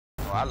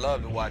I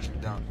love to watch him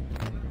dunk.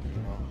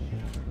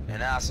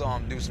 And I saw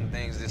him do some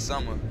things this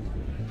summer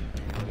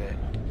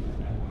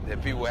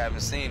that people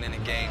haven't seen in the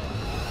game.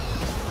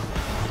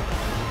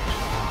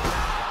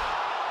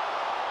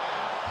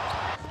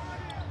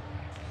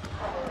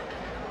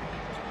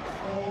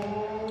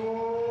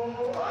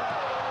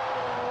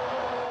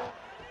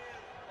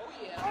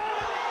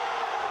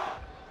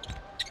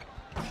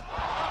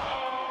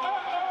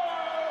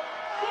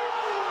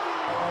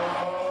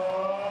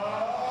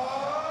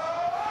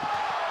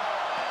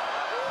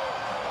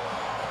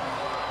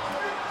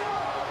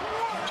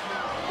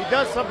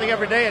 Does something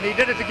every day, and he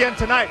did it again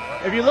tonight.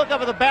 If you look up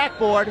at the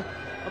backboard,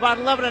 about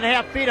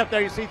 11.5 feet up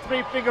there, you see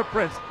 3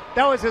 fingerprints.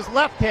 That was his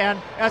left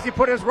hand as he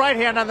put his right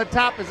hand on the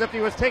top as if he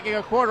was taking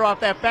a quarter off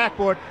that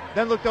backboard,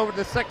 then looked over to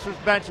the Sixers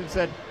bench and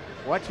said,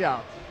 watch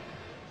out.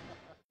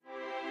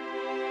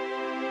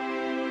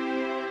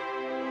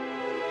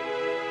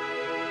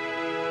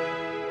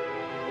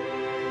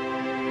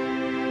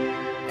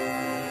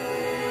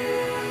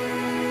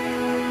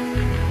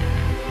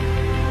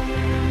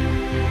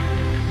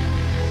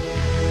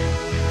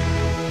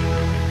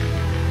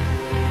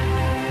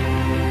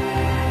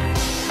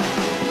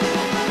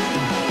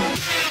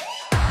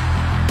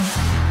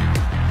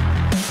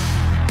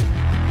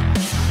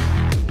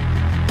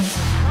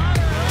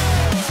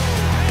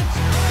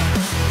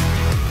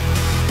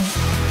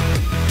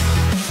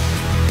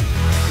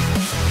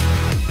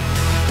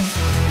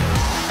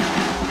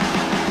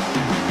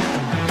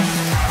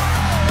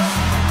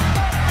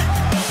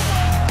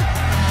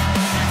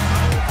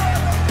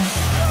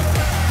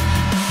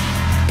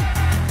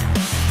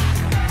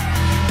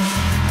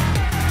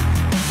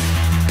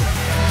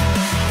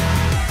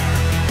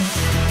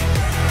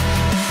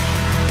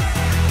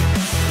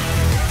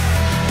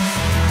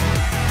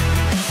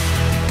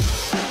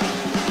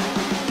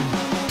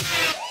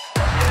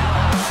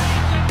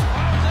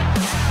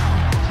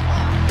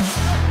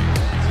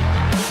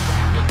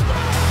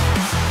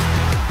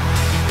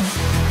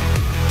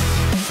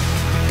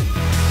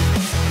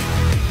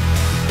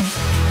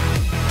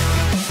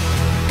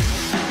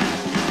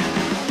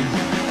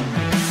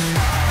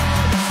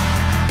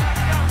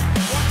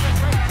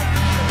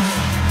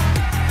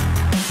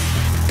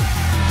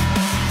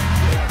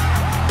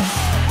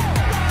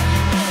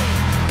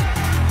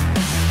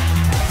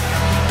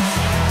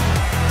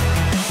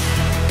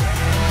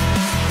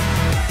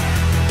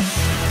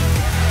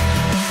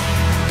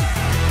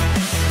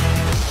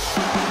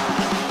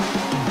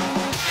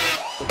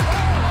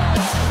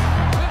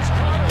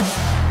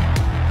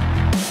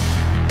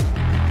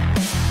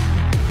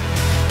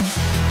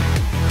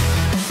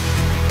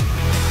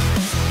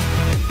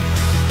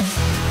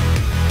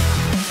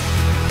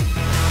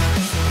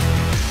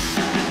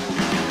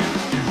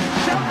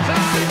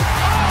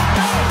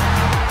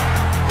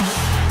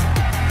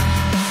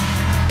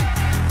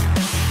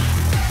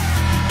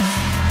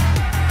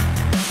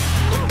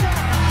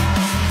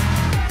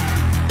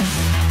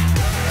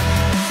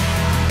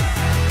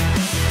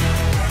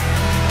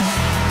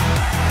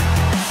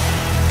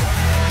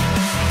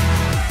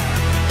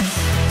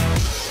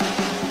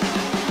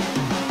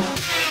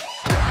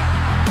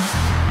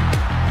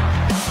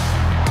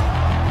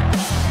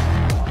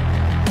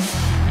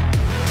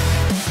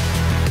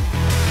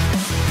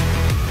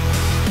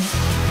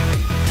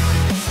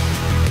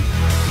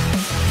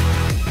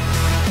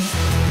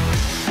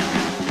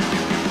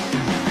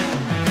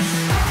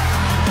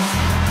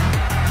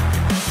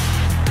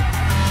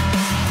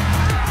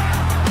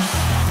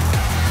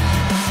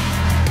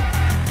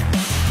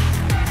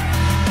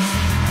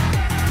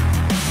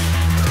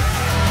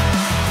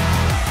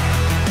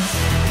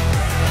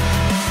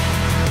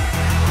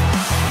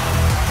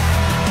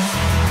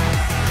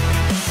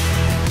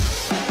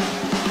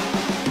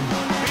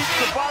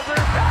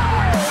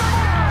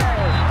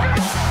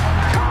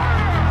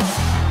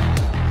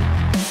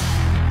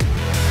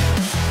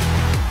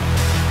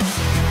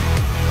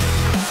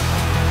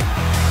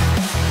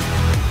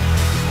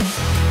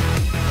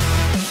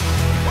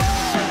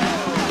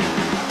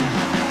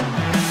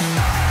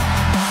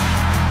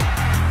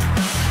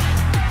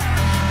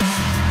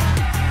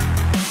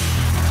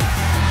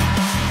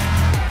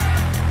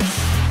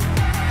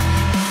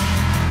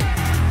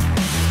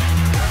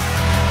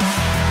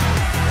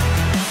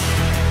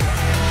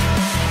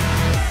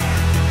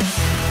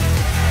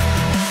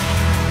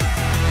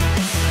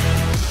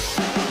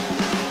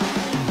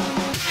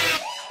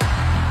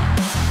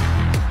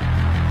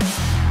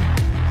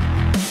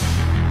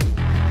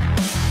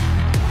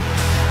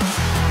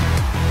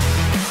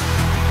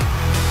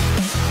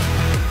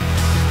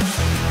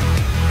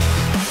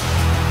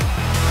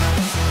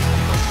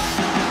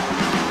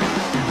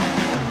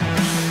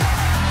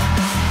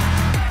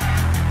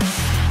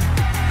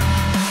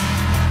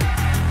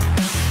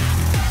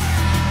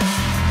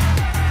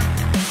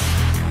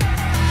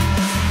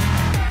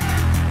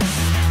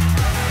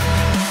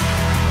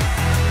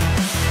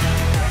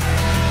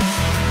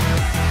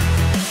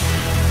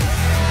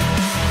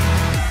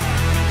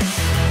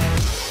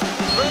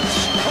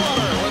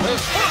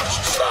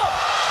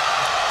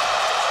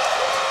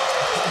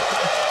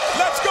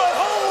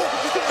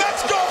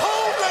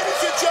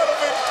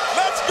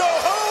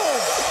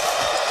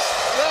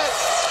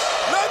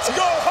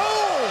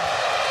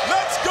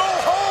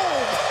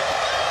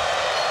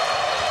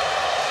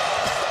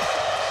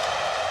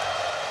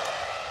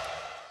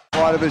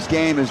 of his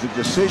game is the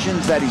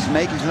decisions that he's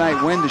making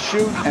tonight, when to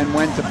shoot and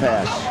when to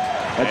pass.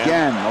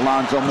 Again,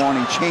 Alonzo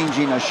Mourning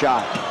changing a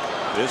shot.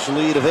 This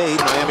lead of 8,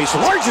 Miami's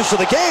largest of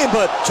the game,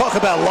 but talk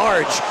about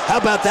large. How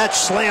about that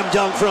slam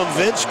dunk from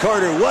Vince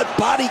Carter? What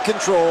body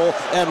control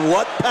and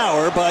what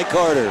power by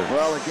Carter.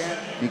 Well, again,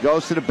 he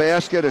goes to the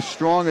basket as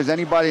strong as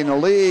anybody in the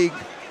league,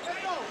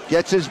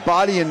 gets his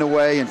body in the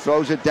way and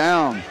throws it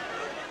down.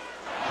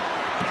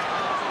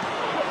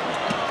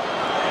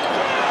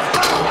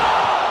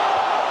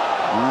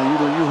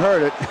 You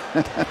heard it.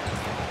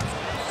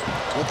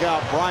 Look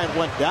out, Bryant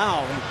went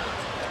down.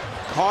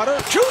 Carter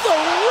to the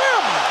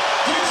rim.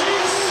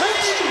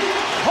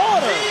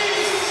 Carter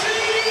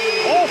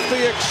off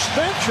the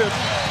extension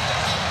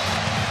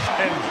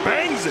and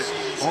bangs it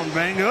on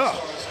Bang Up.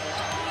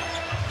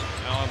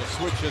 Now on the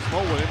switch is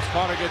Mo Williams.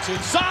 Carter gets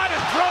inside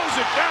and throws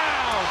it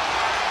down.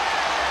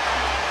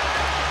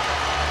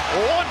 A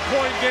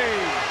 1-point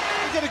game.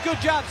 He did a good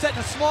job setting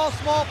a small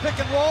pick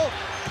and roll.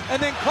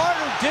 And then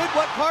Carter did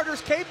what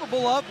Carter's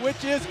capable of,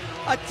 which is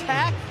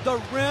attack the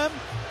rim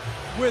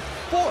with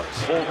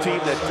force. Whole team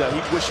that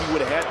he wish he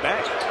would have had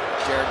back.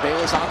 Jared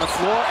Bayless on the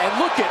floor, and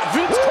look at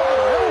Vince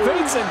Carter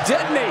elevates and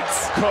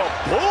detonates.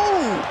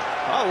 Kaboom!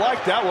 I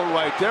like that one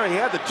right there. He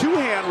had the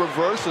two-hand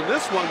reverse, and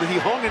this one he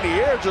hung in the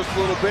air just a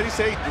little bit. He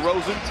said,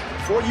 DeRozan,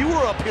 before you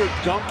were up here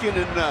dunking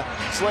in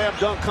slam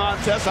dunk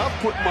contest, I'll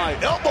put my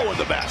elbow in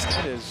the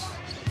basket. As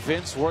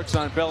Vince works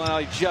on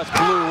Bellinelli, just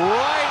blew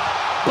right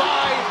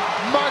by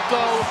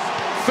Marco.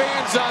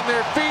 Fans on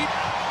their feet,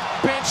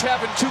 bench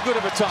having too good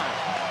of a time.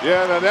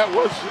 Yeah, now that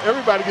was,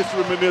 everybody gets to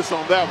reminisce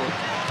on that one.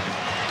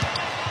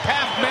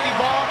 Half mini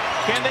ball,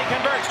 can they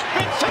convert?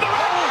 Vince to the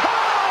right.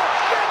 Oh,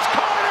 Vince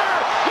Carter,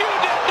 you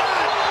did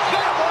not.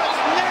 That was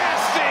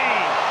nasty.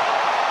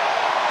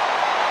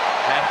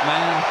 Half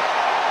man,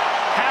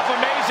 half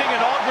amazing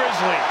and all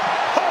Grizzly.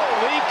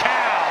 Holy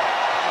cow.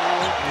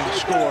 And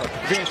score.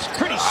 Vince,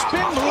 pretty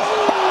spin move.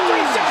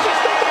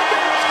 360.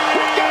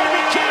 You gotta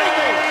be kidding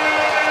me.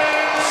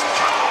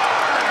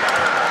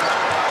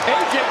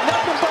 AJ,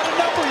 nothing but a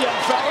number, young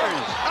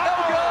fellas. No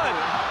good.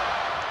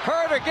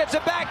 Herder gets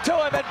it back to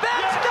him, and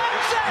Vince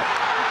dunks it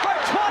for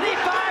 25,000.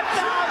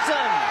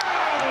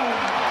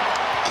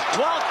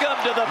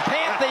 Welcome to the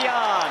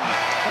pantheon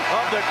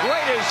of the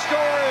greatest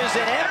scorers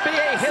in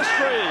NBA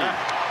history.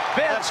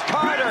 Vince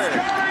Carter,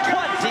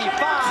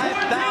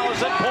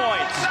 25,000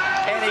 points,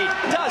 and he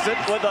does it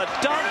with a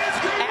dunk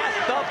at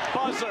the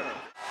buzzer.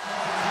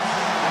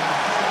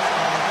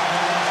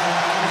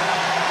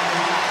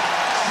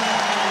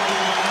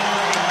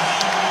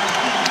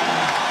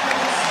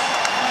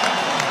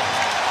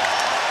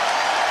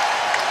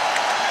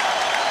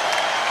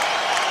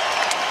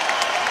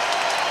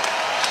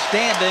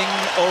 Standing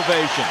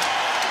ovation.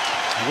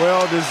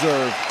 Well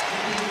deserved.